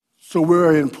So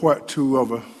we're in part two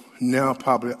of a now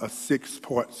probably a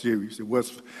 6-part series. It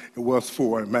was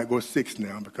 4. It might go 6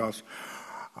 now because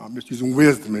I'm just using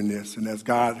wisdom in this. And as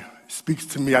God speaks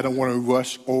to me, I don't want to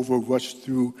rush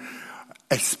through,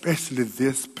 especially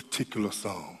this particular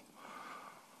psalm.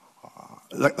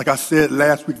 Like I said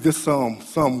last week, this psalm,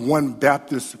 one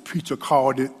Baptist preacher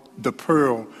called it the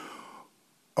pearl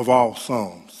of all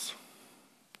psalms.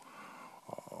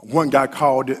 One guy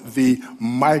called it the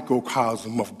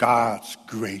microcosm of God's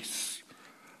grace.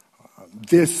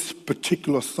 This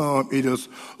particular psalm, it is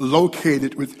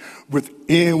located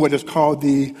within what is called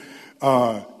the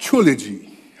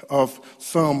trilogy of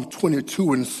Psalm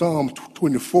 22 and Psalm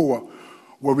 24,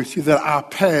 where we see that our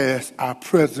past, our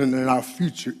present, and our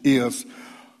future is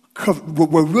covered.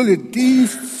 Well, really,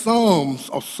 these psalms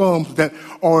are psalms that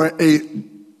are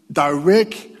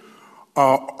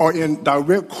are in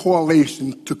direct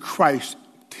correlation to Christ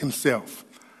himself.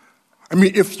 I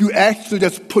mean, if you actually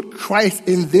just put Christ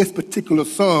in this particular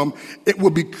psalm, it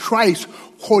would be Christ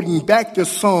quoting back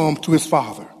this psalm to his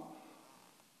Father.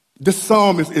 This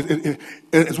psalm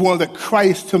is one that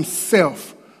Christ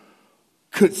himself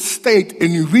could state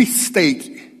and restate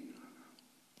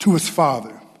to his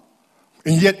Father.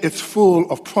 And yet it's full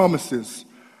of promises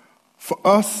for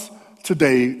us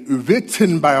today,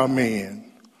 written by a man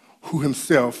who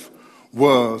himself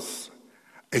was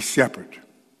a shepherd.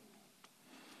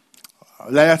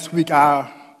 Last week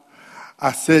I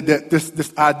said that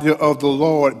this idea of the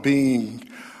Lord being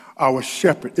our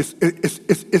shepherd, it's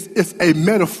a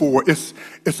metaphor. It's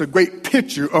a great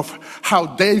picture of how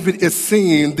David is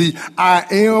seeing the I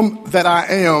am that I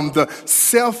am, the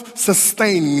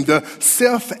self-sustaining, the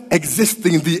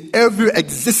self-existing, the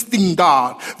ever-existing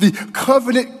God, the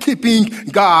covenant-keeping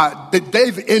God. That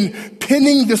David, in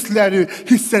penning this letter,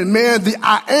 he said, man, the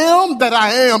I am that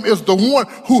I am is the one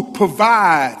who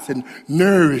provides and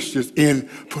nourishes and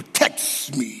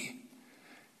protects me.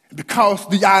 Because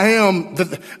the I am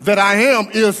that I am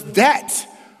is that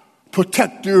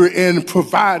protector and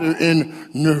provider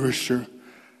and nourisher.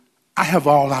 I have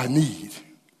all I need.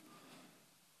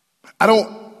 I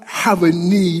don't have a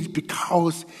need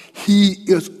because he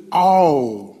is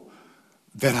all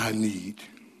that I need.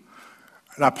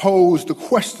 And I posed the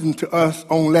question to us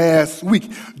on last week.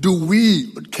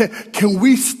 Can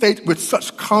we state with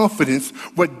such confidence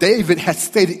what David has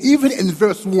stated, even in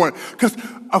verse 1? Because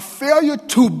a failure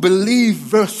to believe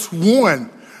verse 1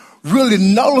 really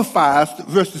nullifies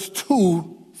verses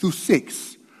 2 through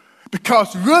 6.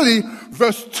 Because really,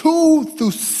 verse 2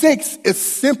 through 6 is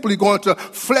simply going to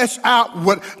flesh out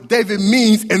what David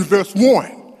means in verse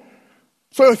 1.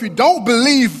 So if you don't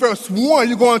believe verse 1,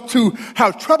 you're going to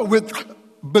have trouble with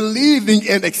believing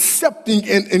and accepting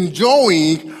and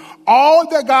enjoying all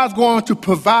that God's going to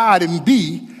provide and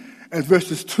be in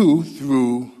verses 2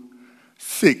 through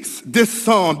 6. This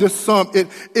psalm, it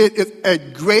is a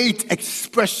great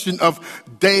expression of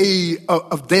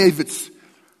David's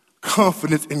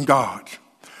confidence in God.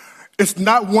 It's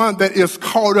not one that is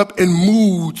caught up in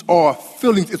moods or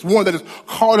feelings. It's one that is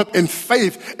caught up in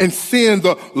faith and seeing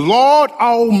the Lord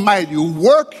Almighty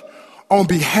work on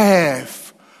behalf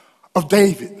of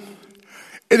David.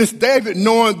 It is David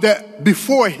knowing that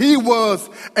before he was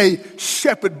a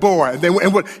shepherd boy,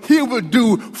 and what he would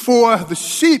do for the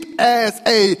sheep as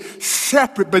a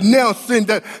shepherd, but now saying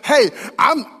that, hey,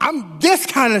 I'm this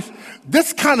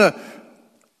kind of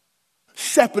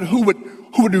shepherd who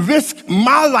would risk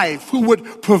my life, who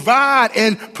would provide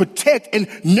and protect and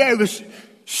nourish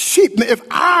sheep. Now, if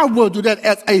I will do that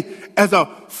as a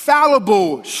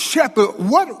fallible shepherd,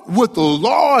 what would the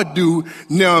Lord do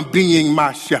now being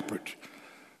my shepherd?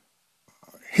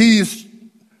 He's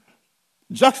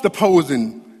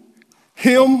juxtaposing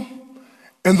him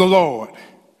and the Lord.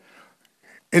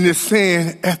 And is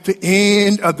saying at the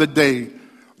end of the day,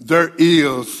 there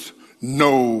is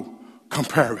no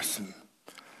comparison.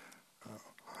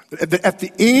 At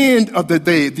the end of the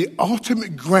day, the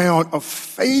ultimate ground of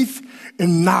faith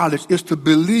and knowledge is to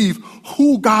believe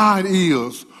who God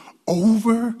is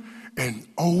over and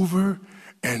over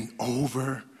and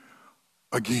over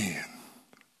again.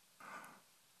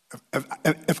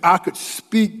 If I could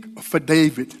speak for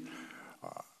David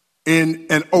in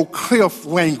an Oak Cliff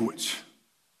language,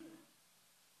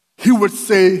 he would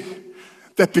say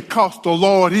that because the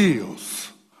Lord is,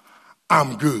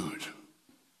 I'm good.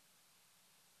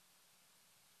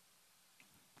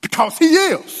 Because he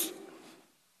is.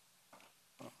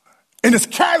 In his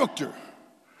character,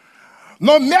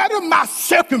 no matter my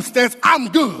circumstance, I'm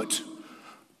good.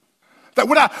 That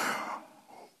when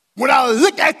I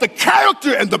look at the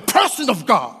character and the person of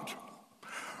God,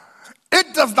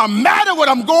 it does not matter what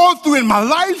I'm going through in my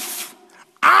life.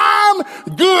 I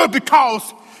good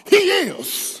because he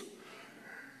is.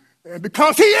 And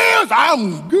because he is,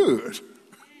 I'm good.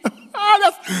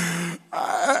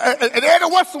 And every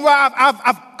once in a while,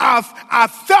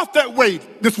 I've felt that way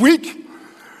this week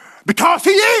because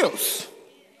he is.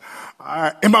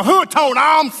 In my hood tone,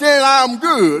 I'm saying I'm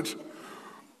good.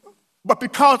 But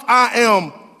because I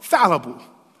am fallible,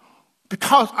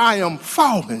 because I am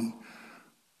fallen,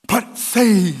 but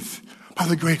saved by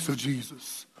the grace of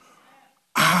Jesus,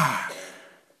 I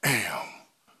am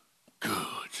good.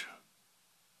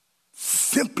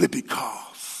 Simply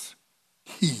because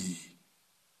he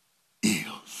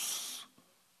is.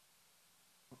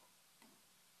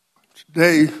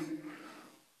 Today,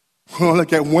 we're going to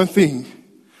look at one thing.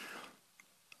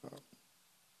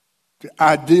 The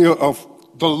idea of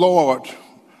the Lord,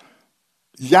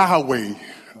 Yahweh,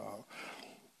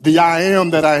 the I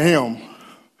am that I am,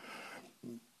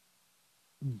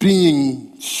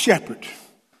 being shepherd.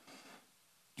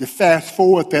 You fast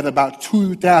forward that about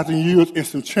 2,000 years and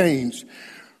some change,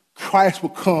 Christ will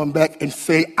come back and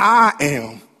say, I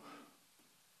am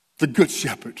the good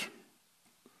shepherd.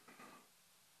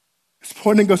 It's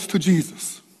pointing us to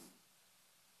Jesus.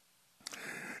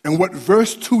 And what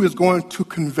verse 2 is going to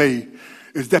convey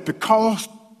is that because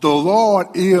the Lord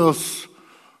is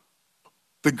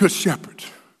the good shepherd,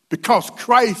 because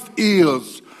Christ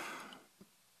is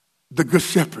the good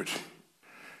shepherd,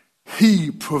 he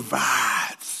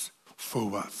provides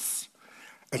for us.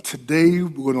 And today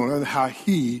we're going to learn how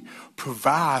he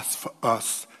provides for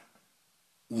us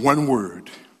one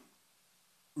word: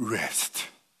 rest.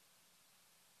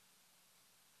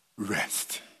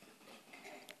 Rest.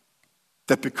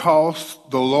 That because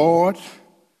the Lord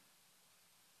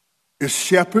is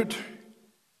shepherd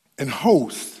and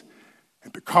host,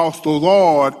 and because the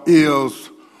Lord is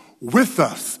with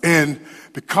us, and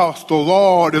because the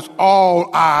Lord is all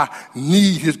our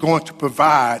need, he's going to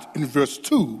provide, in verse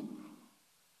 2,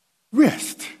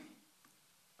 rest.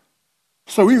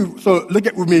 So look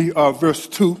at with me verse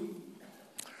 2.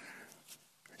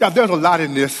 Yeah, there's a lot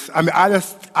in this. I mean,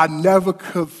 I never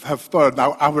could have thought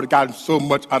I would have gotten so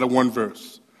much out of one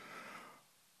verse.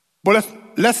 But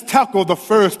let's tackle the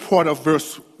first part of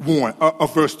verse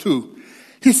 2.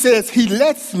 He says, he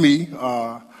lets me,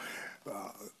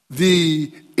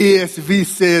 the ESV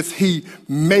says he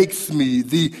makes me.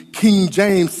 The King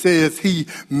James says he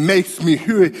makes me.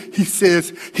 Here he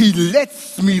says he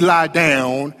lets me lie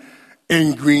down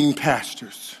in green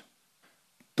pastures.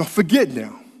 Don't forget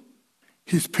now,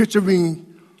 he's picturing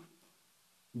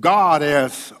God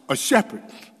as a shepherd.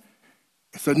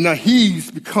 So now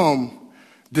he's become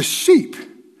the sheep.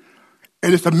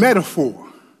 And it's a metaphor.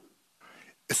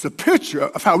 It's a picture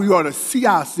of how we ought to see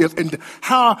ourselves and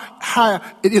how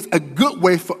it is a good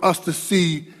way for us to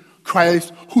see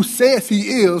Christ, who says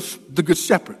he is the good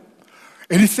shepherd.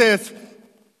 And he says,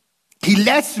 he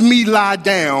lets me lie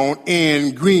down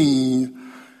in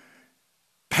green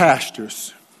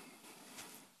pastures.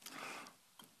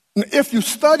 Now, if you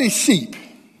study sheep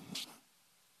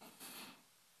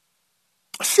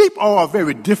are a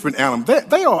very different animal.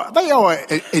 They are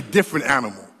a different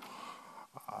animal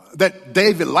that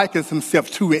David likens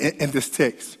himself to in this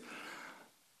text.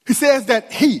 He says that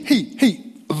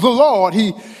the Lord,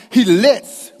 he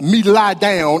lets me lie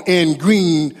down in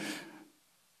green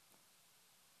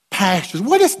pastures.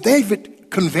 What is David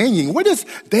conveying? What is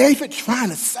David trying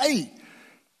to say?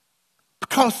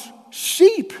 Because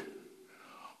sheep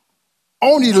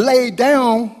only lay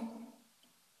down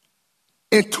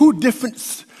in two different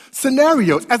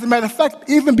scenarios. As a matter of fact,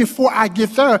 even before I get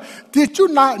there, did you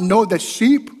not know that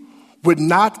sheep would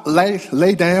not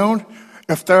lay down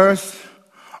if there's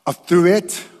a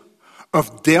threat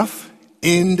of death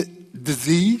and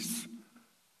disease?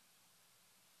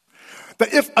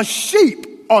 That if a sheep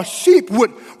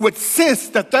would sense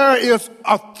that there is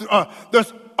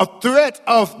there's a threat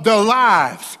of their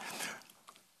lives.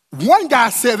 One guy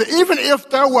said that even if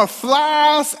there were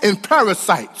flies and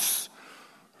parasites,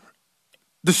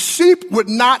 the sheep would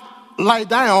not lie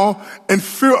down in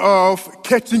fear of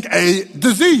catching a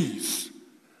disease.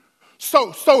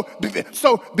 So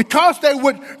because they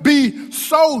would be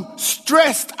so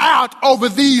stressed out over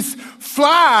these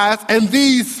flies and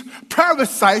these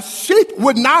parasites, sheep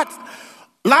would not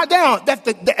lie down.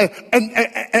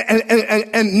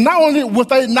 And not only would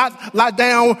they not lie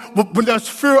down when there's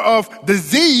fear of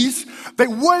disease, they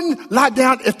wouldn't lie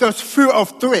down if there's fear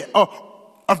of threat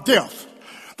of death.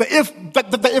 If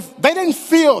they didn't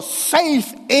feel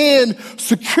safe and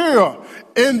secure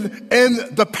in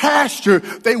the pasture,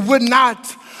 they would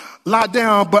not lie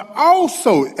down. But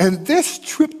also, and this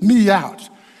tripped me out,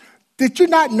 did you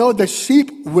not know that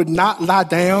sheep would not lie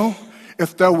down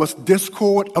if there was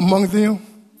discord among them?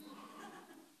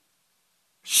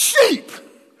 Sheep.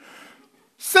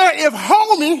 Said if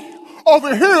homie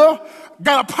over here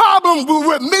got a problem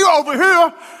with me over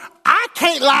here, I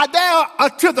can't lie down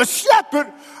until the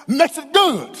shepherd makes it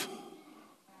good.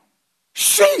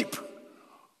 Sheep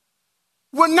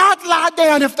will not lie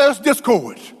down if there's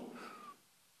discord.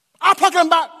 I'm talking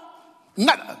about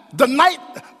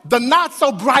the not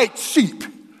so bright sheep.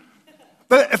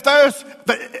 If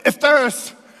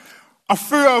there's a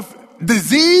fear of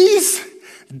disease,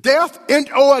 death, and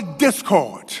or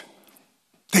discord,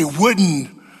 they wouldn't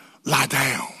lie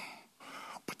down.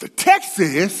 But the text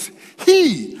says,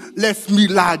 he lets me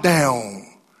lie down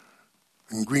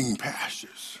in green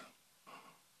pastures.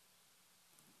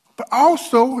 But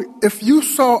also, if you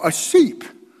saw a sheep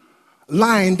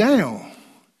lying down,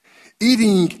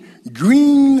 eating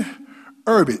green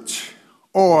herbage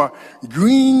or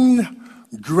green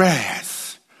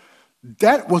grass,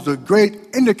 that was a great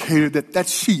indicator that that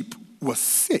sheep was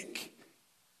sick.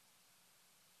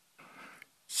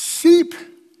 Sheep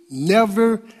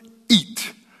never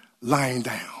eat lying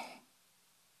down.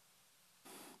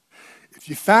 If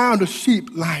you found a sheep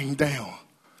lying down,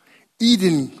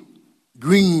 eating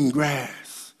green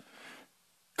grass,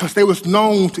 because they was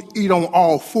known to eat on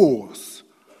all fours.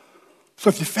 So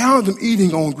if you found them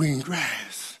eating on green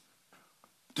grass,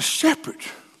 the shepherd,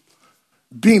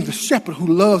 being the shepherd who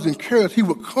loves and cares, he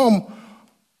would come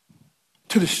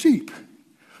to the sheep,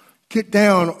 get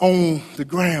down on the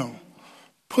ground,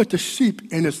 put the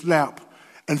sheep in his lap,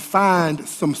 and find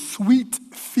some sweet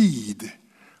feed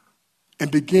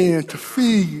and begin to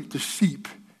feed the sheep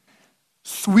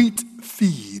sweet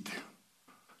feed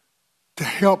to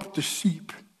help the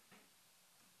sheep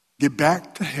get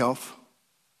back to health.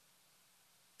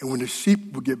 And when the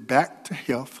sheep would get back to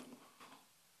health,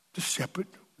 the shepherd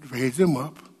would raise them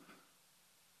up,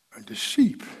 and the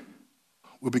sheep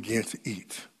would begin to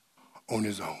eat on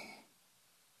his own.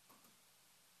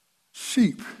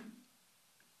 Sheep,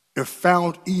 if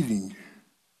found eating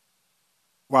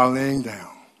while laying down,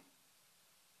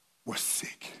 were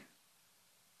sick.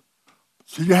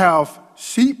 So you have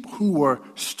sheep who were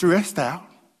stressed out,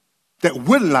 that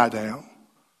wouldn't lie down,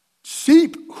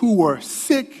 sheep who were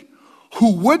sick,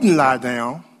 who wouldn't lie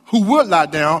down, who would lie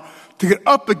down to get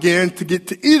up again, to get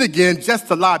to eat again, just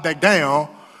to lie back down.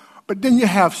 But then you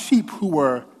have sheep who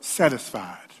were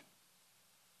satisfied.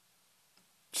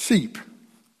 Sheep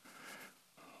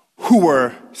who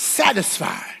were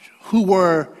satisfied, who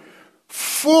were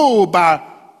full by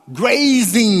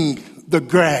grazing the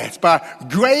grass, by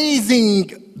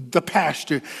grazing the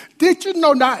pasture. Did you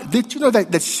know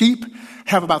that sheep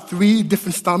have about 3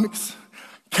 different stomachs,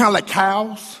 kind of like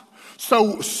cows?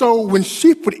 So when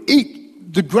sheep would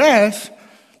eat the grass,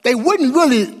 they wouldn't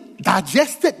really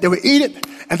digest it. They would eat it,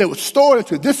 and they would store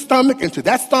it into this stomach, into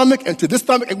that stomach, into this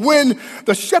stomach. And when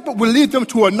the shepherd would lead them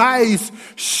to a nice,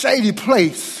 shady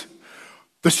place,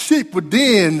 the sheep would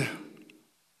then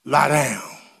lie down.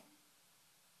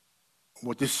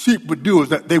 What the sheep would do is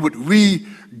that they would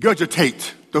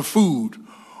regurgitate the food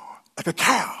like a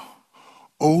cow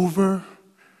over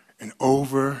and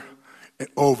over and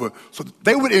over. So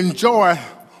they would enjoy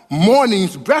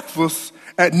morning's breakfast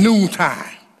at noontime.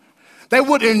 They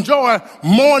would enjoy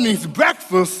morning's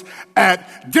breakfast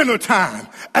at dinner time.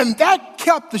 And that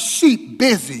kept the sheep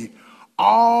busy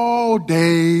all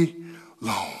day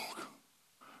long.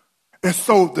 And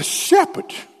so the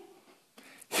shepherd,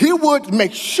 he would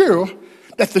make sure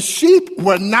that the sheep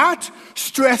were not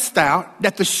stressed out,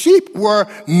 that the sheep were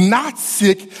not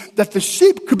sick, that the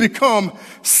sheep could become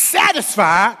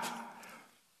satisfied,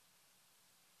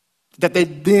 that they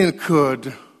then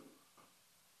could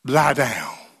lie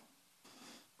down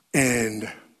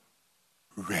and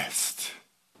rest.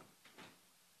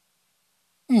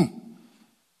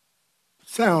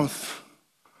 Sounds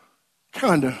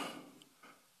kind of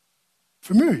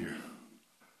familiar.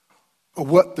 Of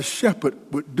what the shepherd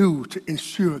would do to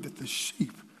ensure that the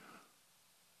sheep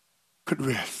could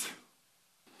rest.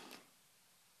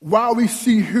 While we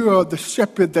see here the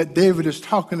shepherd that David is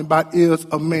talking about is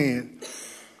a man,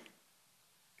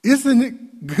 isn't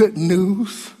it good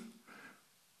news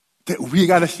that we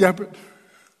got a shepherd?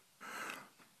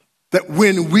 That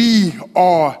when we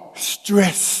are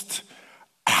stressed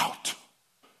out,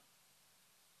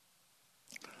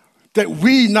 that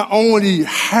we not only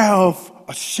have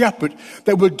a shepherd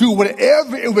that will do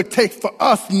whatever it would take for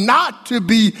us not to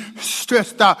be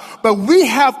stressed out, but we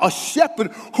have a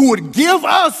shepherd who would give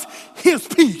us his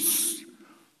peace.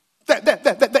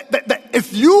 That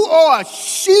if you are a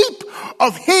sheep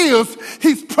of his,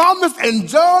 he's promised in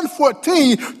John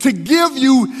 14 to give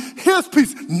you his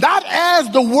peace, not as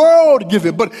the world gives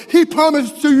it, but he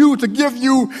promised to you to give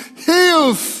you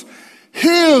his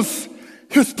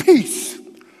peace.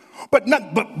 But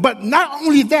not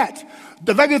only that,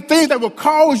 the very thing that will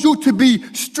cause you to be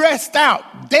stressed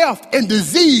out, death and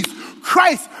disease,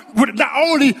 Christ would not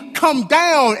only come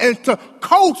down and to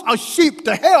coach a sheep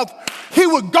to health, he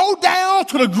would go down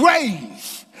to the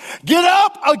grave, get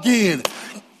up again,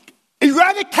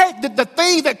 eradicate the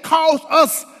thing that caused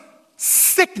us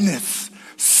sickness,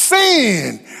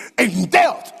 sin, and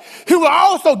death. He will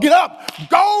also get up,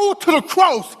 go to the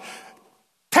cross,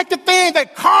 take the thing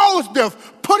that caused death,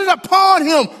 put it upon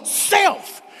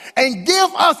himself, and give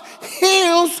us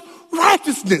his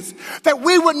righteousness, that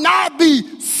we would not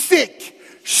be sick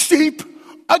sheep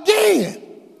again.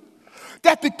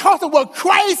 That because of what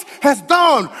Christ has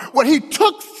done, what he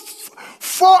took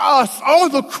for us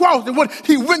on the cross and what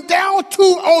he went down to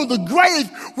on the grave,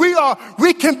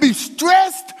 we can be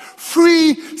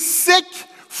stress-free,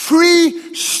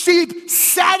 sick-free sheep,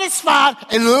 satisfied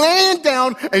and laying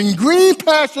down in green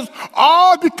pastures,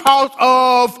 all because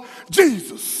of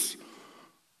Jesus.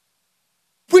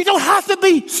 We don't have to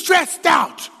be stressed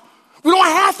out. We don't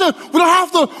have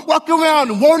to walk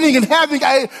around mourning and having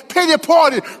a pity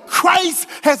party. Christ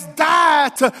has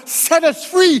died to set us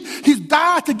free. He's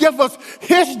died to give us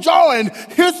his joy and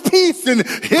his peace and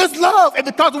his love. And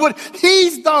because of what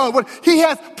he's done, what he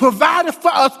has provided for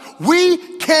us, we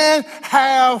can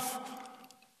have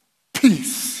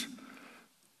peace.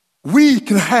 We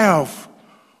can have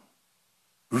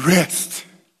rest.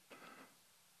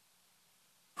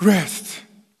 Rest.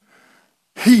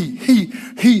 He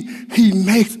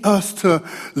makes us to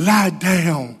lie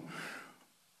down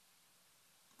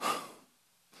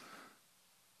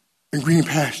in green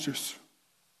pastures.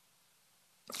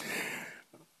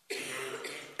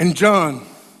 In John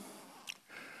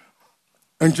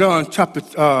chapter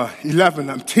 11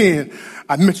 and 10,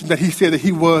 I mentioned that he said that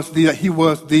he was the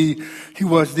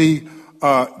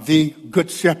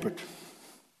good shepherd.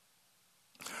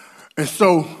 And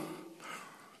so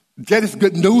that is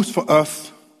good news for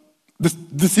us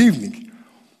this evening.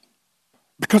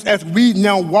 Because as we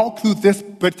now walk through this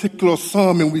particular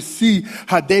psalm and we see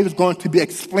how David's going to be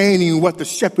explaining what the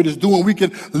shepherd is doing, we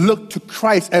can look to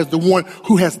Christ as the one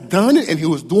who has done it and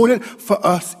who is doing it for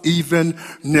us even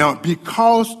now.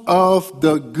 Because of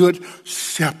the good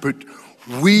shepherd,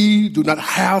 we do not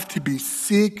have to be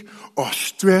sick or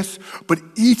stressed, but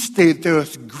each day there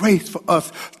is grace for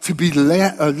us to be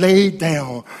laid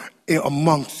down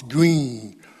amongst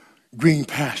green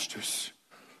pastures.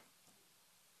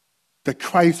 That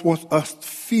Christ wants us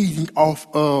feeding off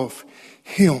of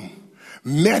him,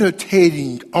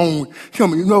 meditating on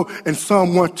him. You know, in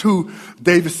Psalm 1:2,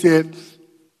 David said,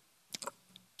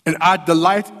 "And I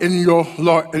delight in your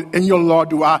Lord, and in your Lord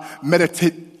do I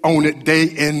meditate on it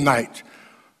day and night."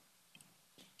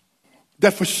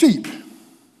 That for sheep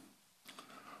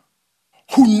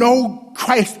who know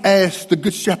Christ as the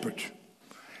good shepherd,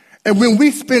 and when we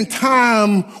spend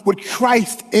time with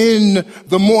Christ in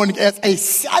the morning as a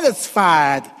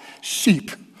satisfied sheep,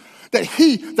 that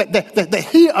he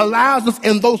allows us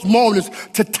in those moments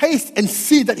to taste and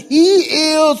see that he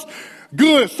is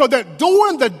good, so that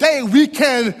during the day we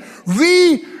can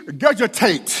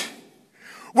regurgitate.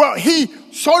 Well, he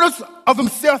showed us of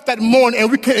himself that morning,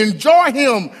 and we can enjoy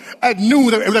him at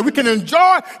noon, that we can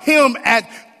enjoy him at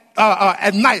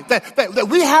night, that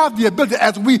we have the ability,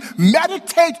 as we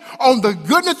meditate on the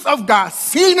goodness of God,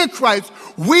 seen in Christ,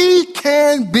 we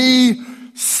can be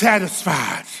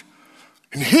satisfied.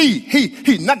 And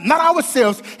he, not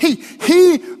ourselves, he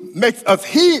lets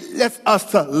us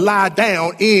to lie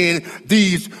down in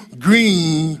these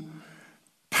green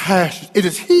pastures. It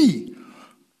is he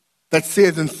that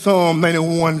says in Psalm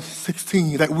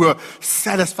 91:16 that will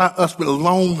satisfy us with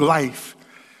long life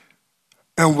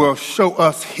and will show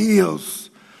us his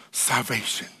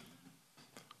salvation.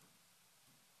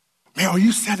 Man, are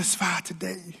you satisfied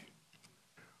today?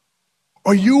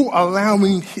 Are you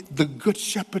allowing the good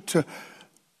shepherd to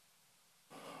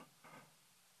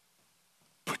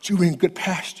put you in good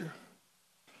pasture?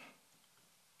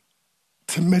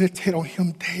 To meditate on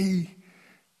him day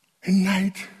and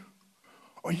night?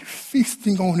 Are you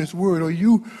feasting on his word? Are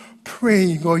you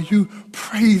praying? Are you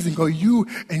praising? Are you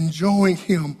enjoying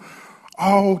him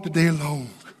all the day long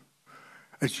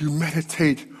as you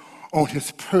meditate on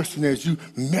his person, as you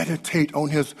meditate on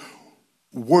his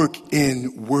work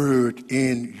in word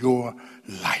in your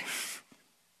life?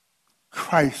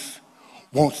 Christ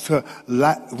wants to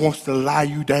lie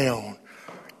you down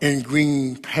in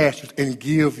green pastures and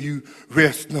give you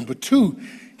rest. Number two,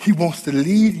 he wants to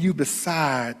lead you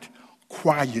beside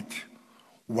quiet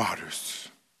waters.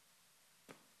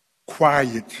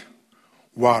 Quiet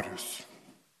waters.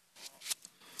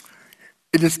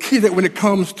 It is key that when it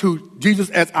comes to Jesus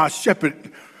as our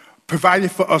shepherd, providing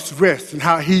for us rest and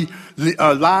how he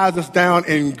lies us down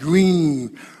in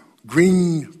green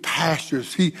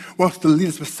pastures. He wants to lead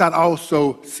us beside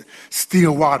also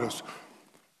still waters.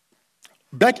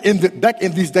 Back in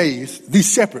these days,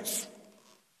 these shepherds,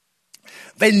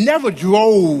 they never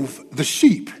drove the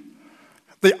sheep.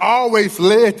 They always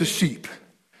led the sheep.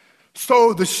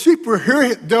 So the sheep would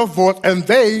hear their voice and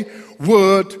they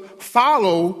would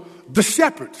follow the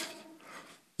shepherd.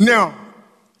 Now,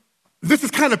 this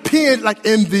is kind of pinned like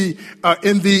in the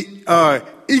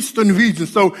eastern region.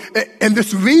 So in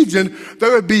this region,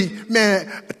 there would be,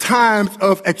 times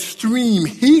of extreme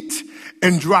heat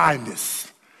and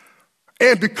dryness.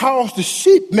 And because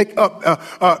sheep are made up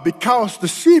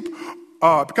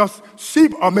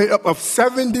of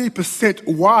 70%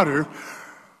 water,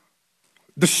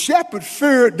 the shepherd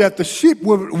feared that the sheep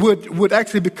would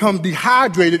actually become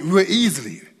dehydrated real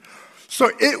easily. So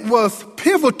it was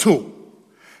pivotal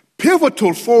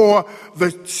for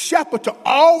the shepherd to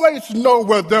always know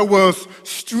where there was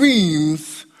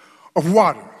streams of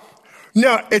water.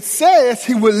 Now, it says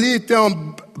he would lead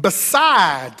them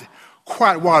beside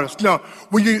quiet waters. Now,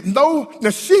 when you know,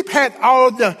 the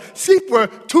sheep were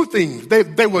two things.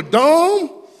 They were dumb,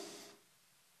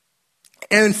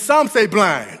 and some say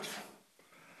blind.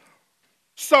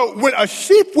 So when a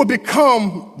sheep would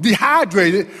become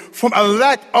dehydrated from a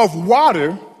lack of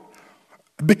water,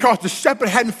 because the shepherd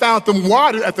hadn't found them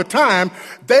water at the time,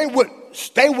 they would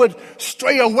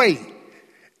stray away.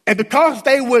 And because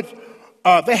they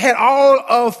had all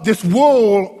of this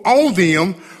wool on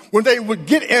them, when they would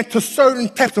get into certain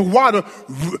types of water,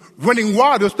 running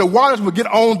waters, the waters would get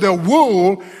on their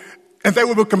wool and they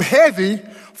would become heavy,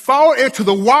 fall into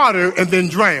the water, and then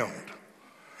drown.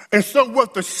 And so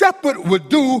what the shepherd would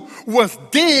do was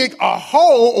dig a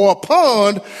hole or a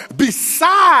pond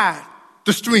beside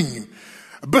the stream,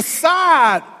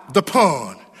 beside the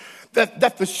pond,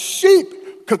 that the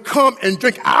sheep could come and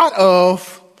drink out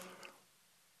of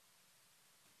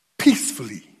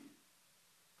peacefully.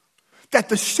 That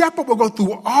the shepherd will go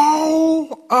through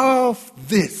all of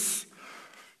this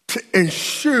to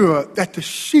ensure that the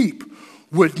sheep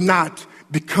would not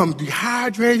become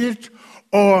dehydrated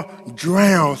or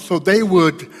drown. So they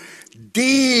would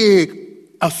dig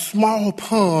a small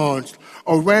pond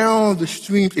around the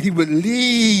streams, and he would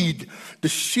lead the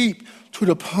sheep to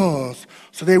the ponds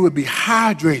so they would be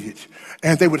hydrated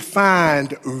and they would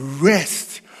find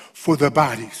rest for their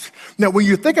bodies. Now, when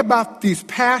you think about these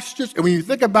pastures and when you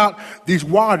think about these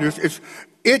waters,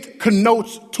 it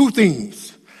connotes two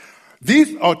things.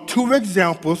 These are two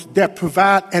examples that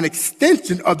provide an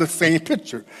extension of the same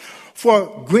picture.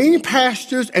 For green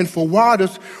pastures and for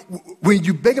waters, when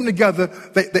you bring them together,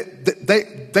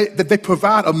 they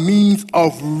provide a means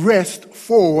of rest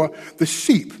for the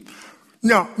sheep.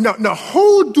 Now,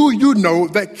 who do you know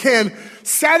that can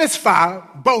satisfy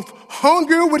both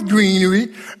hunger with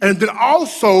greenery and then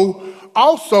also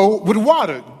with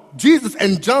water? Jesus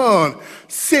in John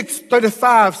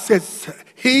 6:35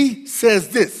 says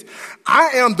this, "I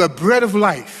am the bread of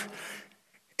life."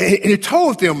 And he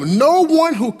told them, "No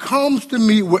one who comes to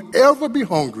me will ever be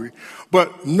hungry,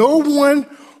 but no one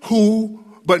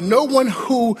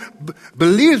who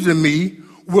believes in me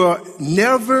will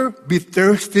never be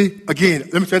thirsty again."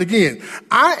 Let me say it again.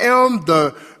 I am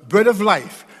the bread of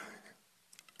life.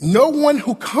 No one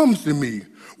who comes to me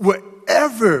will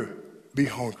ever be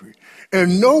hungry.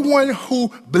 And no one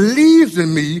who believes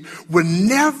in me will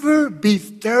never be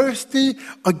thirsty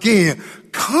again.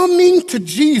 Coming to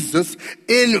Jesus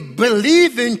and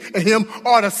believing in him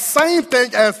are the same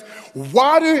thing as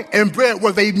water and bread,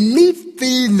 where they meet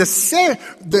the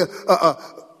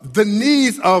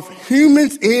needs of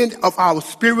humans and of our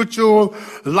spiritual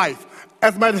life.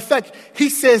 As a matter of fact, he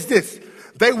says this,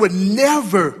 they would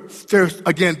never thirst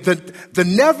again. The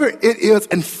never, it is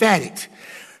emphatic.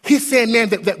 He said, man,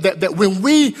 that when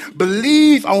we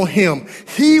believe on him,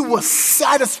 he will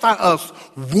satisfy us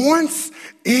once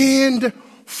and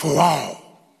for all.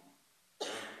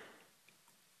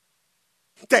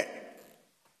 That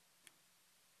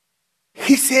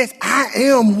he says, I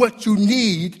am what you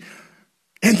need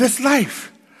in this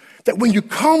life. That when you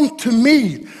come to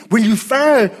me, when you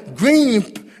find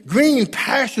green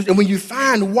pastures and when you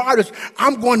find waters,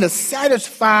 I'm going to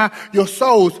satisfy your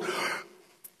souls.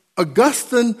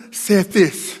 Augustine said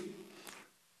this,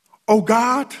 "O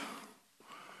God,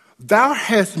 thou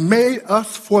hast made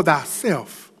us for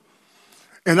thyself,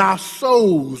 and our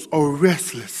souls are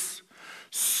restless,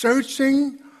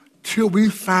 searching till we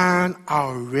find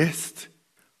our rest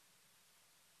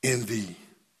in thee.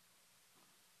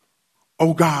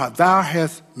 O God, thou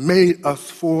hast made us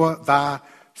for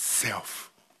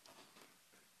thyself,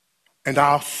 and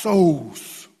our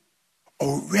souls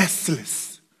are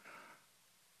restless,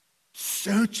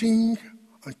 searching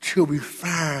until we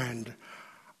find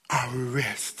our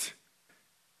rest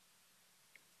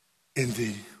in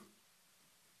thee.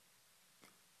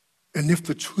 And if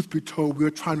the truth be told, we're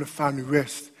trying to find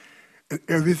rest in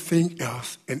everything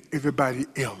else and everybody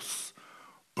else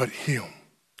but him.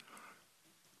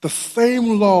 The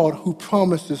same Lord who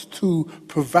promises to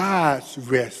provide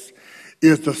rest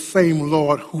is the same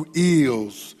Lord who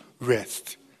is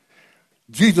rest.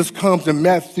 Jesus comes in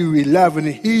Matthew 11,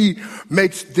 and he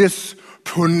makes this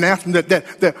pronouncement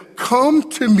that come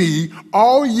to me,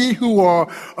 all ye who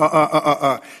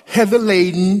are heavy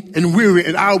laden and weary,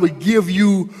 and I will give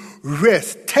you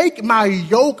rest. Take my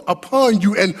yoke upon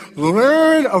you and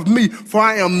learn of me, for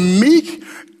I am meek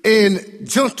and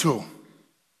gentle,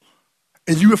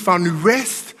 and you will find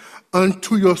rest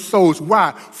unto your souls.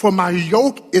 Why? For my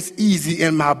yoke is easy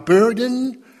and my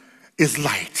burden is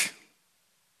light.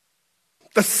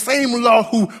 The same Lord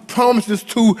who promises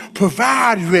to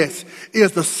provide rest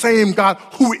is the same God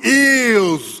who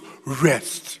is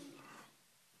rest.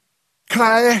 Can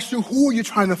I ask you, who are you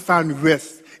trying to find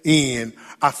rest in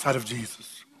outside of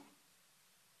Jesus?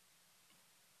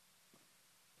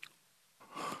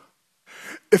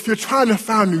 If you're trying to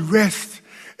find rest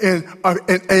in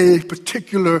a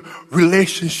particular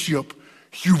relationship,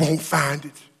 you won't find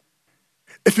it.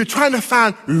 If you're trying to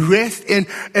find rest in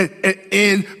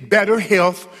better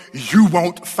health, you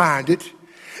won't find it.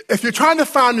 If you're trying to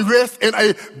find rest in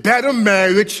a better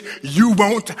marriage, you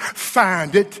won't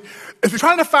find it. If you're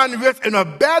trying to find rest in a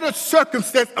better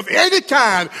circumstance of any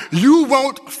kind, you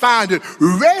won't find it.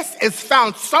 Rest is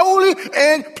found solely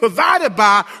and provided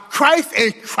by Christ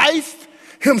and Christ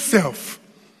himself.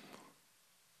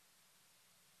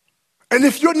 And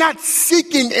if you're not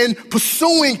seeking and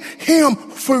pursuing him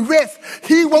for rest,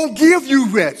 he won't give you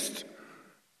rest.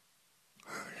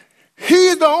 He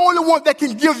is the only one that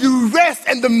can give you rest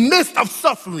in the midst of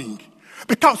suffering.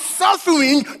 Because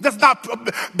suffering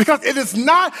because it is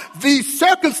not the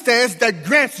circumstance that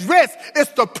grants rest,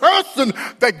 it's the person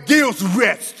that gives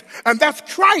rest. And that's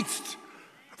Christ.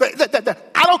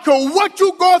 I don't care what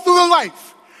you go through in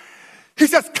life. He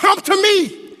says, come to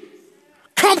me.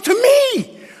 Come to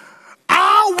me.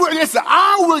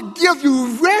 I will give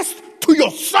you rest to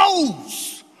your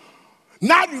souls.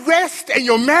 Not rest in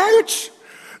your marriage,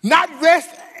 not rest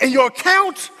in your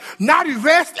account, not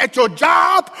rest at your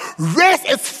job. Rest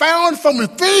is found from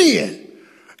within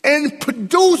and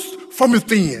produced from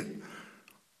within.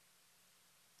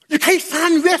 You can't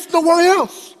find rest nowhere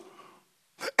else.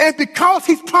 And because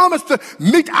he's promised to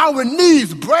meet our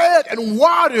needs, bread and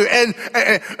water and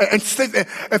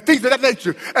things of that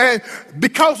nature, and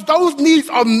because those needs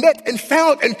are met and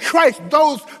found in Christ,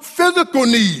 those physical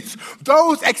needs,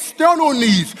 those external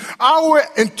needs, our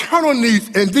internal needs,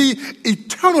 and the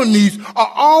eternal needs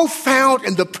are all found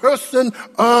in the person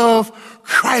of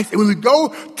Christ. And when we go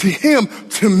to him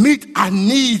to meet our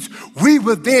needs, we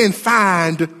will then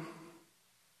find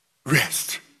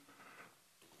rest.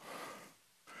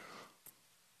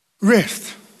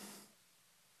 Rest.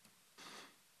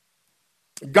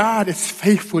 God is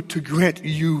faithful to grant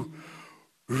you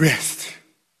rest.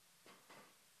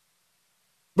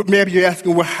 But maybe you're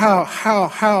asking, well,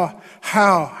 how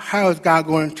is God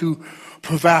going to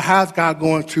provide? How is God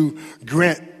going to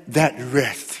grant that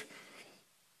rest?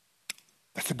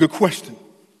 That's a good question.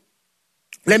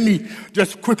 Let me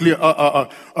just quickly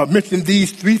mention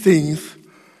these three things,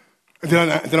 and then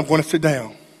I'm going to sit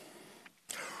down.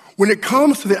 When it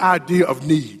comes to the idea of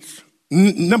needs,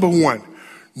 number one,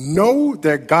 know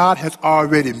that God has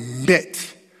already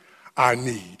met our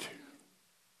need.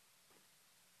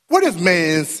 What is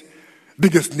man's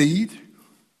biggest need?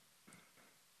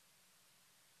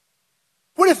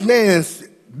 What is man's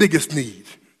biggest need?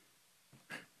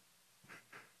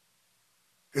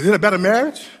 Is it a better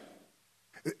marriage?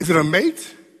 Is it a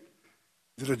mate?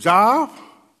 Is it a job?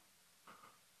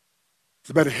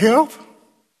 Is it better health?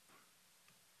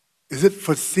 Is it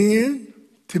for sin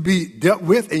to be dealt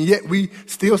with and yet we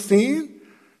still sin?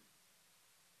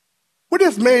 What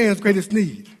is man's greatest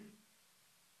need?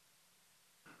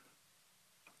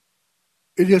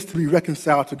 It is to be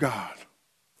reconciled to God.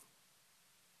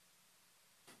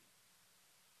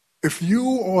 If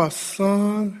you are a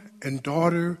son and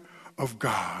daughter of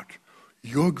God,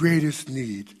 your greatest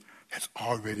need has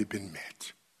already been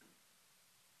met.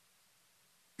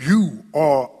 You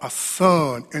are a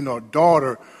son and a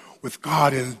daughter with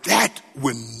God, and that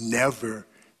will never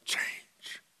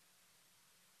change.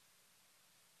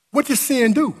 What did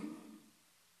sin do?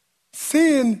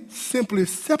 Sin simply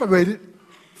separated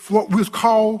from what we was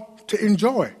called to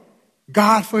enjoy,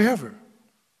 God forever,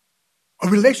 a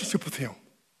relationship with him.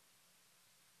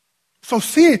 So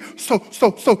sin,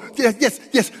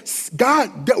 yes,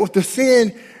 God dealt with the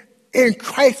sin in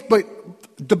Christ, but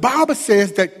the Bible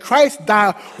says that Christ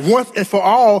died once and for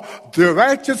all, the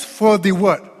righteous for the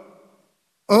what?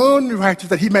 Unrighteous,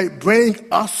 that he may bring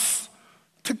us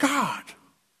to God.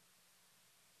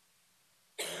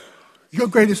 Your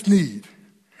greatest need,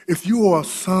 if you are a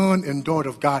son and daughter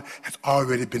of God, has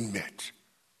already been met.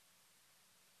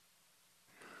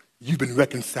 You've been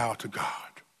reconciled to God.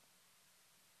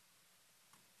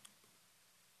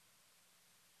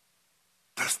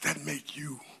 Does that make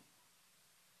you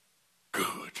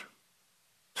good?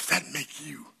 Does that make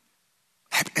you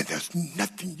happy? And there's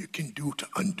nothing you can do to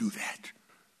undo that.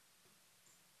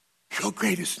 Your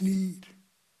greatest need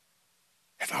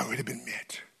has already been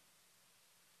met.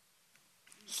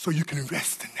 So you can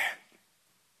rest in that.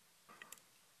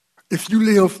 If you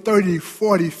live 30,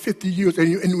 40, 50 years,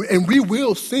 and we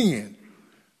will sin,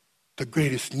 the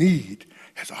greatest need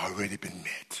has already been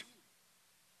met.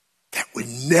 That will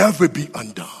never be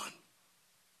undone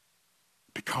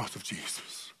because of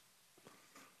Jesus.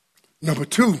 Number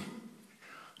two,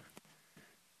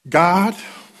 God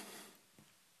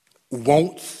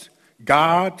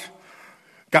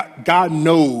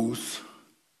knows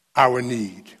our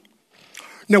need.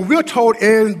 Now, we're told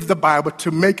in the Bible to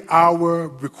make our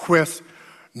requests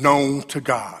known to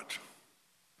God.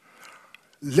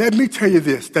 Let me tell you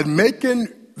this, that making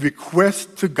requests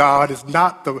to God is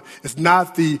not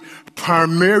the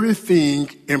primary thing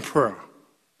in prayer.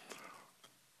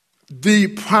 The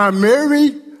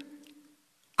primary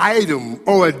item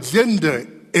or agenda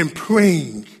in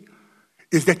praying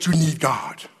is that you need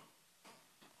God.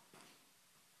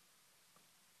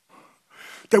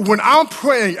 That when I'm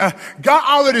praying, God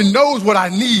already knows what I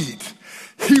need.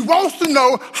 He wants to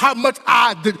know how much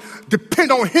I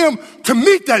depend on him to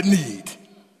meet that need.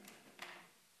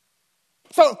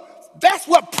 So that's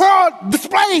what prayer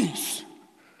displays.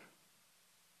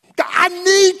 God, I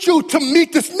need you to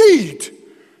meet this need.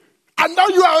 I know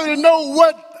you already know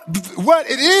what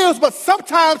it is, but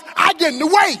sometimes I get in the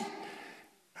way.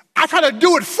 I try to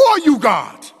do it for you,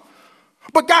 God.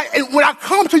 But God, when I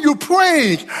come to you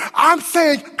praying, I'm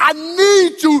saying I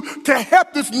need you to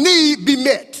help this need be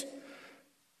met.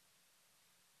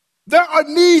 There are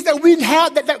needs that we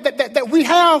have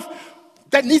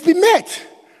that needs to be met.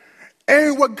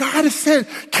 And what God is saying,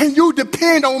 can you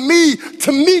depend on me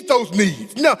to meet those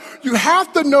needs? Now, you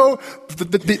have to know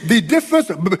the difference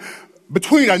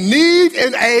between a need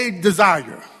and a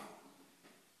desire.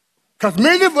 Because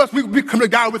many of us, we come to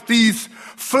God with these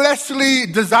fleshly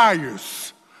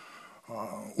desires,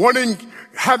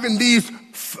 having these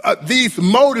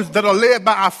motives that are led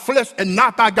by our flesh and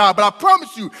not by God. But I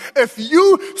promise you, if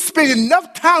you spend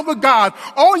enough time with God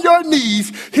on your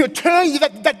knees, he'll turn you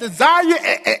that desire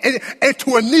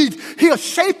into a need. He'll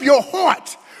shape your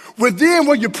heart within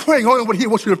what you're praying on what he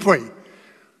wants you to pray.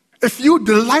 If you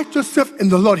delight yourself in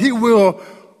the Lord, he will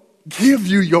give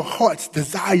you your heart's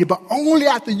desire, but only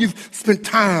after you've spent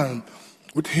time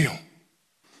with him.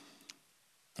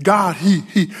 God,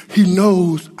 he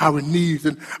knows our needs,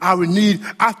 and our need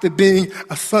after being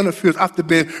a son of his, after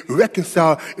being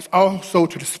reconciled, is also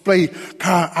to display,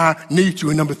 God, I need you.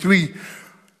 And number three,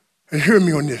 and hear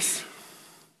me on this,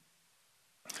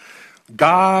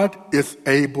 God is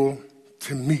able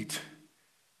to meet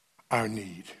our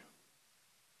need.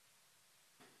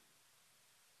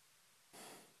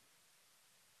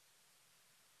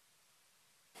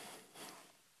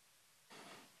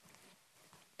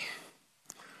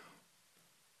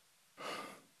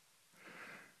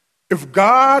 If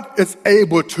God is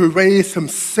able to raise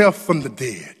himself from the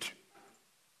dead,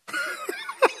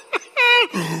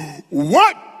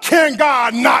 what can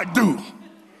God not do?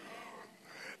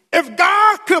 If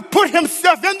God could put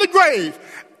himself in the grave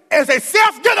and say,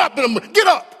 "Self, get up,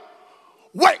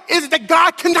 what is it that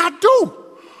God cannot do?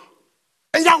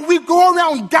 And yet we go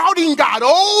around doubting God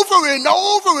over and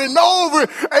over and over.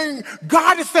 And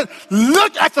God has said,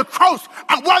 look at the cross.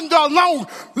 I wasn't there alone.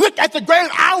 Look at the grave.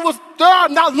 I was there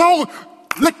not alone.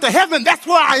 Look to heaven. That's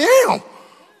where I am.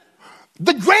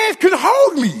 The grave can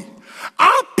hold me.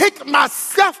 I picked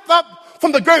myself up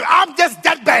from the grave. I'm just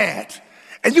that bad.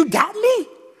 And you doubt me?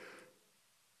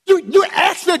 You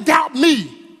actually doubt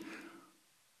me.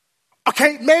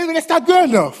 Okay, maybe that's not good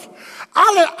enough.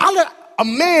 I let a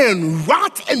man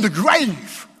rot in the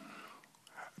grave.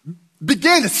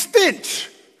 began to stench.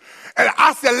 And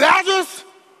I said, Lazarus,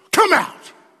 come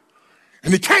out.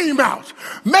 And he came out.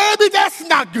 Maybe that's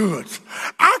not good.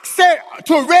 I said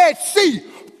to a Red Sea,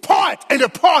 part, and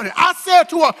it parted. I said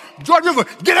to a Jordan River,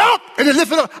 get up, and it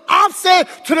lifted up. I said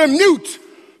to the mute,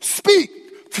 speak.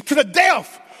 To the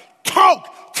deaf,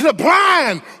 talk. To the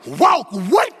blind, walk.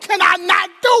 What can I not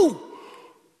do?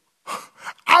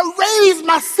 I raised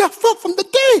myself up from the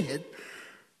dead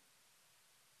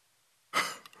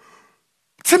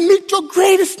to meet your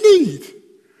greatest need.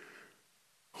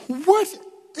 What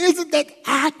is it that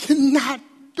I cannot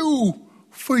do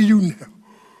for you now?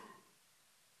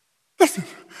 Listen,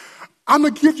 I'm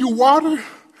going to give you water,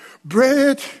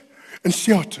 bread, and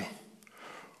shelter.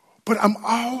 But I'm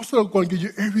also going to give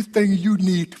you everything you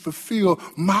need to fulfill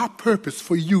my purpose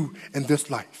for you in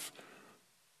this life.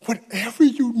 Whatever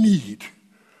you need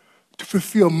to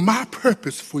fulfill my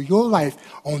purpose for your life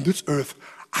on this earth,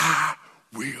 I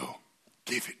will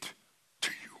give it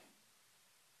to you.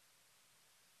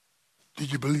 Do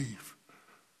you believe?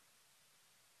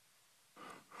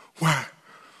 Why?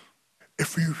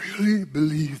 If we really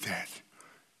believe that,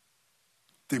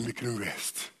 then we can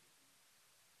rest.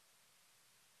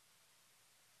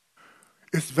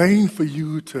 It's vain for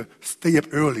you to stay up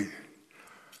early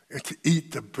and to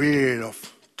eat the bread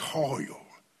of toil,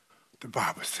 the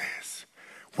Bible says.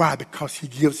 Why? Because he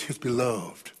gives his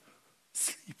beloved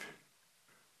sleep.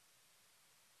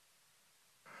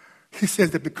 He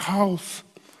says that because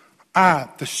I,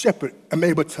 the shepherd, am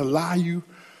able to lie you,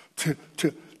 to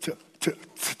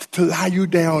lie you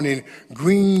down in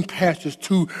green pastures,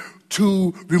 to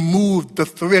remove the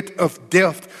threat of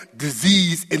death,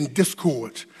 disease, and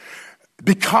discord.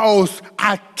 Because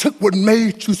I took what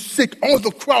made you sick on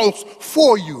the cross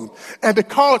for you. And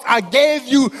because I gave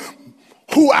you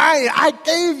who I am, I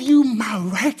gave you my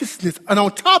righteousness. And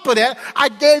on top of that, I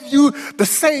gave you the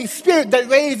same spirit that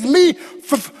raised me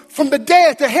from the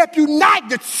dead to help you not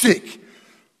get sick.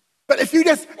 But if you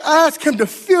just ask him to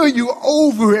fill you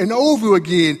over and over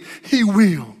again, he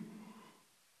will.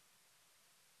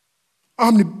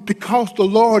 Because the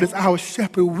Lord is our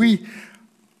shepherd, we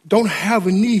don't have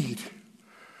a need.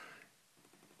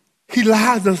 He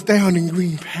lies us down in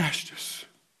green pastures.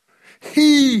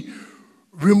 He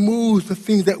removes the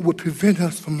things that would prevent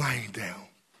us from lying down.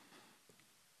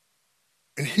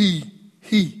 And he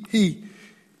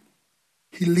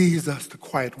leads us to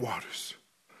quiet waters.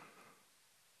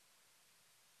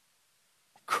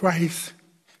 Christ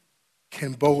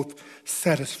can both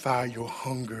satisfy your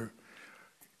hunger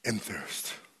and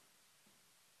thirst.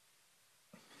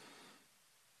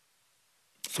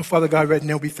 So, Father God, right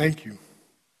now we thank you.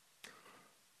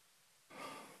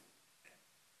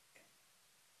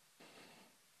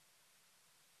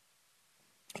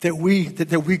 That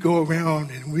we go around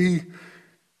and we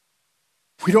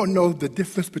don't know the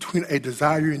difference between a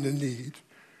desire and a need.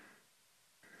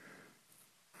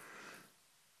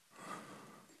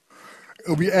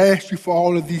 And we ask you for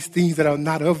all of these things that are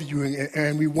not of you,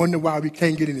 and we wonder why we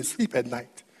can't get any sleep at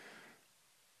night.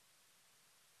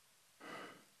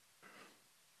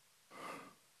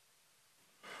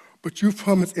 But you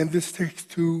promised in this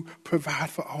text to provide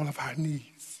for all of our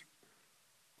needs.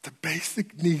 The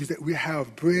basic needs that we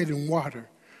have, bread and water,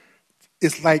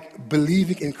 is like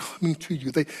believing and coming to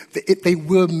you. They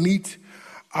will meet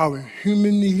our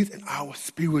human needs and our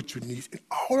spiritual needs. And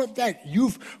all of that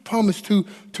you've promised to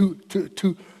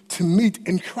meet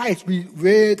in Christ. We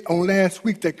read on last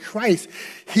week that Christ,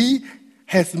 he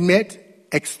has met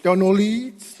external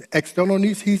needs,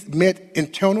 he's met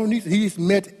internal needs, he's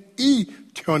met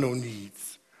eternal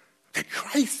needs. That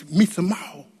Christ meets them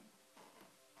all.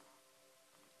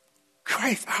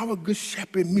 Christ, our good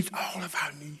shepherd, meets all of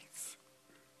our needs.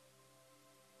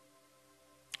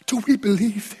 Do we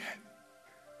believe that?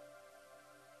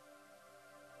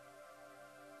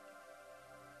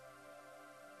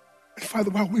 And Father,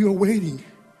 while we are waiting,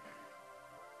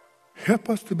 help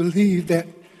us to believe that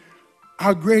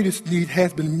our greatest need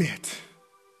has been met.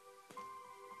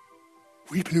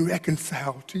 We've been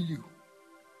reconciled to you.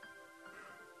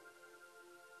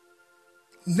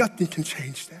 Nothing can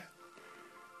change that.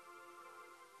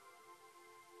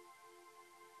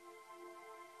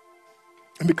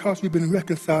 And because we've been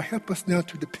reconciled, help us now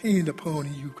to depend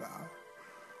upon you, God.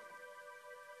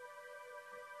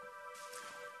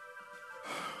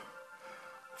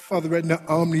 Father, right now,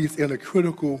 Omni is in a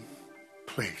critical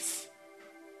place,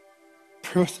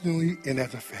 personally and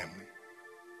as a family.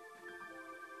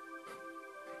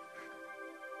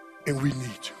 And we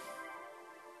need you.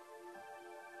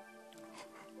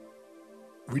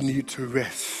 We need to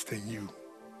rest in you.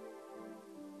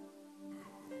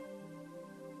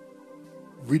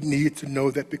 We need to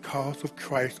know that because of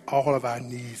Christ, all of our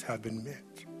needs have been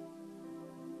met.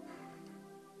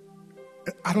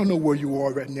 And I don't know where you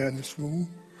are right now in this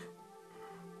room,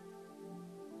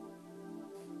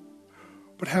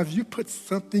 but have you put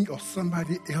something or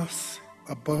somebody else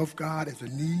above God as a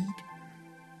need?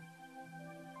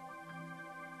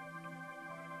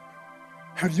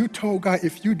 Have you told God,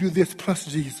 if you do this plus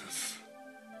Jesus,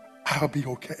 I'll be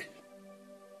okay?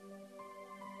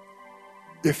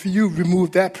 If you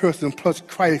remove that person plus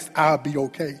Christ, I'll be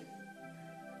okay.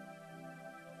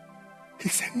 He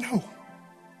said, no.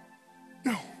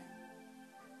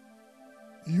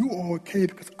 You are okay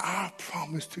because I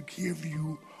promise to give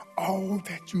you all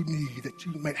that you need, that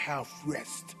you might have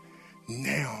rest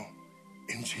now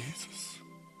in Jesus.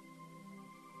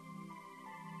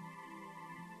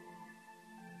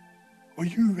 Are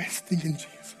you resting in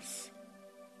Jesus?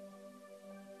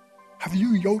 Have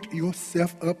you yoked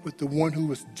yourself up with the one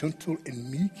who is gentle and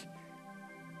meek?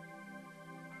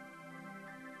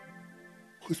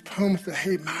 Who's promised that,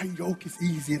 hey, my yoke is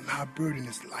easy and my burden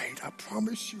is light. I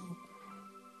promise you,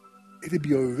 it'll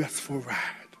be a restful ride.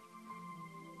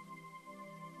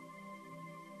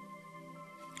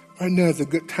 Right now is a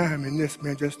good time in this,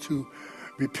 man, just to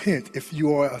repent if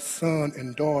you are a son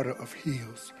and daughter of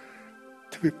His.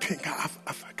 To repent. God,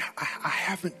 I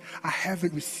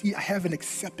haven't received, I haven't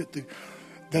accepted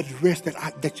the rest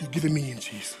that you've given me in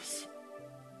Jesus.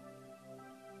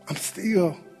 I'm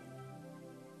still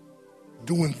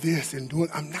doing this and doing,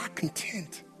 I'm not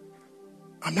content.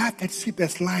 I'm not that sheep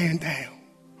that's lying down.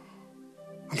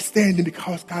 I'm standing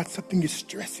because, God, something is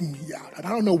stressing me out. And I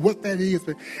don't know what that is,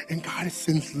 and God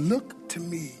says, look to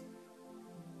me.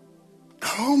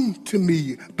 Come to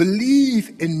me.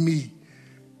 Believe in me.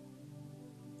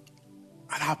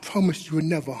 And I promise you will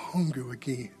never hunger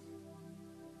again.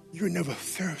 You'll never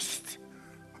thirst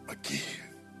again.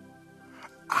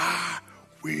 I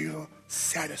will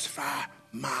satisfy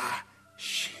my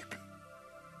sheep.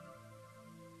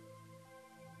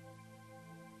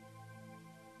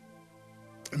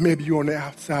 And maybe you're on the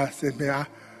outside saying, man,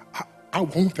 I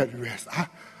want that rest. I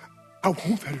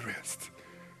want that rest.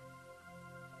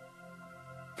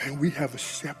 Man, we have a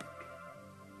shepherd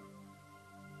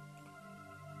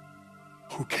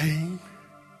who came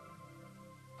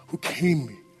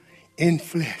in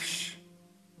flesh,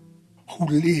 who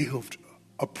lived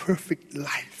a perfect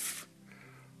life,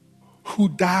 who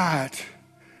died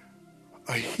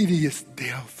a hideous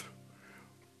death,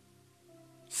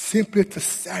 simply to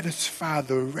satisfy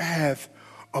the wrath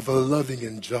of a loving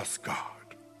and just God.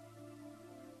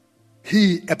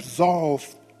 He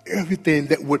absolved everything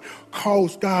that would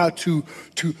cause God to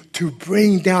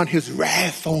bring down his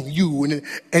wrath on you. And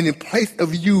in place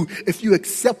of you, if you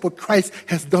accept what Christ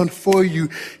has done for you,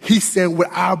 he said, what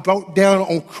I brought down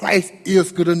on Christ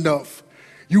is good enough.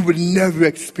 You would never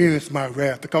experience my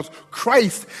wrath because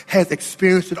Christ has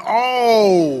experienced it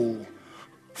all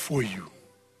for you.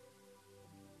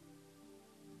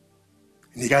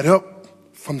 And he got up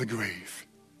from the grave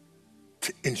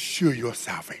to ensure your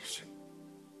salvation.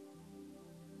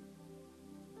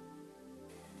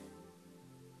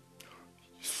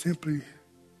 You simply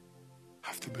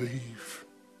have to believe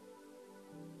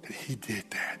that he did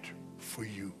that for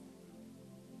you.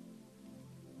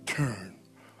 Turn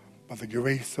by the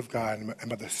grace of God and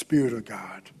by the Spirit of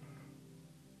God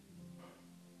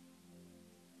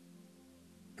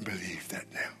and believe that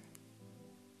now.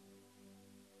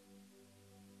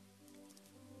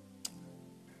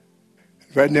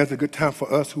 Right now is a good time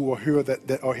for us who are here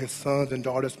that are his sons and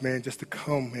daughters, man, just to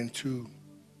come and to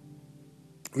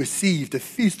receive, to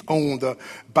feast on the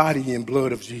body and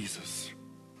blood of Jesus.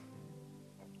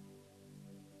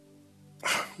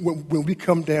 When we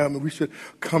come down, we should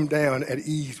come down at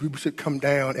ease. We should come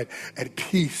down at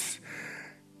peace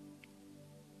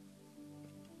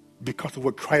because of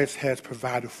what Christ has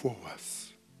provided for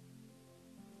us.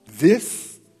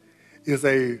 This is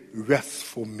a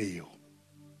restful meal.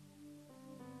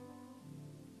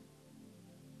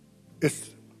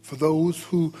 It's for those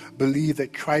who believe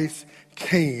that Christ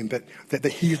came, that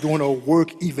he's doing a work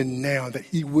even now, that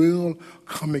he will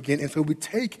come again. And so we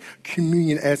take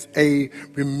communion as a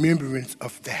remembrance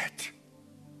of that.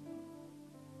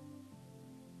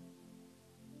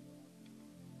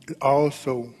 It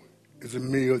also is a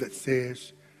meal that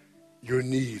says your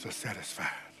needs are satisfied.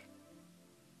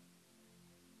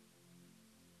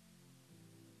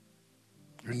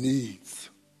 Your needs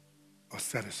are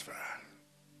satisfied.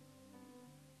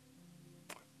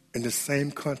 In the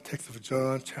same context of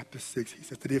John chapter 6, he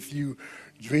says that if you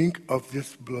drink of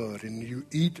this blood and you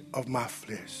eat of my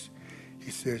flesh,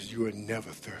 he says you will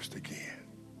never thirst again.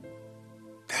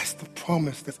 That's That's the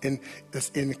promise that's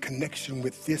in connection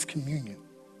with this communion.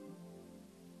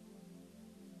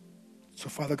 So,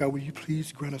 Father God, will you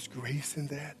please grant us grace in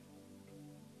that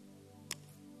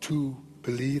to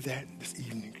believe that this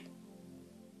evening?